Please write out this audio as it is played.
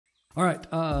All right,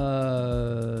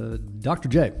 Dr.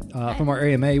 J, from our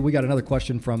AMA, we got another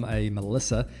question from a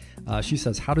Melissa. She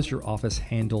says, how does your office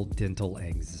handle dental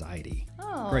anxiety?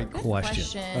 Oh, great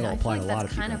question. That'll apply to a lot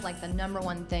of people. That's kind of like the number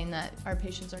one thing that our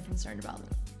patients are concerned about.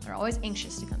 They're always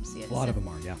anxious to come see us. A lot of them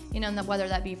are, yeah. You know, whether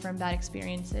that be from bad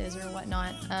experiences or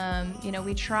whatnot. You know,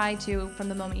 we try to, from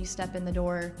the moment you step in the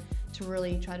door, to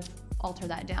really try to alter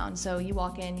that down. So you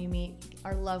walk in, you meet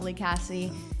our lovely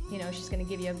Cassie. You know, she's going to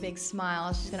give you a big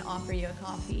smile. She's going to offer you a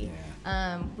coffee.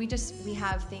 Yeah. We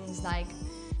have things like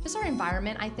just our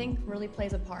environment, I think, really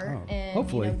plays a part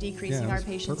in decreasing our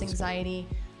patients' anxiety.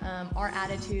 Our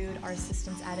attitude, our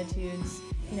assistants' attitudes.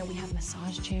 You know, we have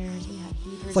massage chairs, we have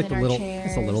beavers in our chairs.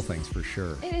 It's the little things for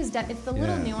sure. It is. It's the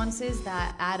little nuances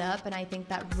that add up, and I think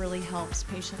that really helps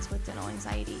patients with dental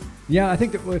anxiety. Yeah, I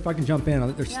think that if I can jump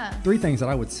in, there's three things that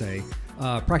I would say.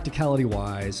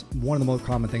 Practicality-wise, one of the most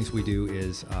common things we do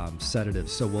is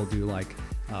sedatives. So we'll do like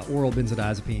oral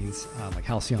benzodiazepines, like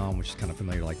Halcyon, which is kind of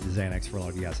familiar, like the Xanax for a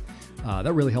lot of you guys.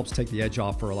 That really helps take the edge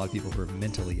off for a lot of people who are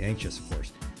mentally anxious, of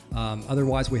course.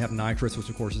 Otherwise, we have nitrous, which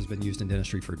of course has been used in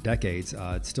dentistry for decades.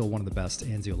 It's still one of the best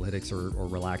anxiolytics or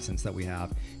relaxants that we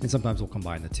have, and sometimes we'll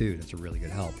combine the two. That's a really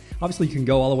good help. Obviously, you can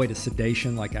go all the way to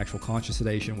sedation, like actual conscious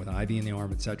sedation with an IV in the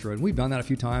arm, etc. And we've done that a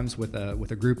few times with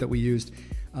a group that we used.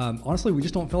 Honestly, we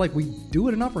just don't feel like we do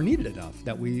it enough or need it enough.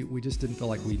 That we just didn't feel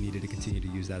like we needed to continue to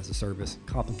use that as a service.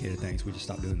 Complicated things, we just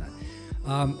stopped doing that.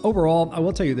 Overall, I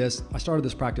will tell you this. I started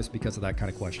this practice because of that kind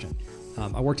of question.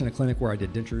 I worked in a clinic where I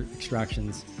did denture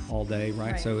extractions all day,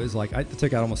 right? So it was like I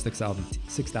took out almost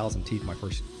 6,000 teeth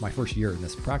my first year in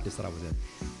this practice that I was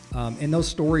in. And those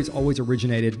stories always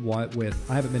originated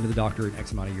with, I haven't been to the doctor in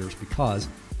X amount of years because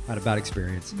I had a bad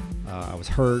experience. I was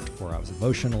hurt, or I was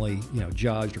emotionally,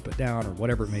 judged or put down, or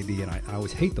whatever it may be. And I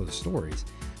always hate those stories.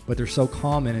 But they're so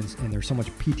common, and there's so much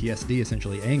PTSD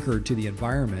essentially anchored to the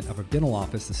environment of a dental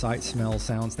office, the sight, smells,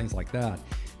 sounds, things like that.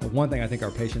 But one thing I think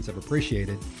our patients have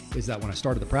appreciated is that when I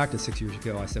started the practice 6 years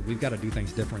ago, I said, we've got to do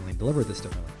things differently and deliver this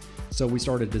differently. So we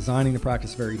started designing the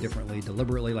practice very differently,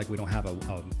 deliberately, like we don't have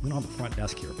a front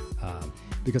desk here,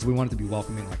 because we want it to be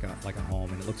welcoming like a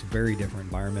home, and it looks very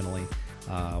different environmentally.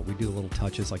 We do the little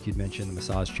touches like you'd mentioned, the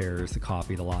massage chairs, the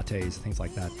coffee, the lattes, things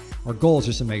like that. Our goal is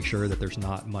just to make sure that there's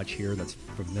not much here that's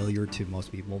familiar to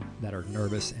most people that are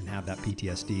nervous and have that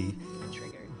PTSD.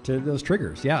 To those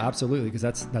triggers. Yeah, absolutely, because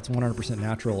that's 100%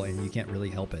 natural, and you can't really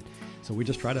help it. So we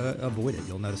just try to avoid it.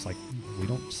 You'll notice, like, we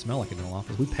don't smell like a dental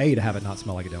office. We pay to have it not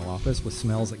smell like a dental office with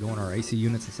smells that go in our AC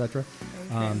units, etc.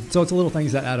 So it's the little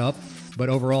things that add up. But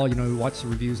overall, watch the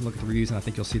reviews and look at the reviews, and I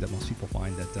think you'll see that most people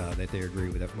find that they agree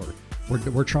with it.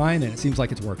 We're trying, and it seems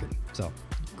like it's working. So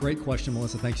great question,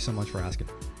 Melissa. Thank you so much for asking.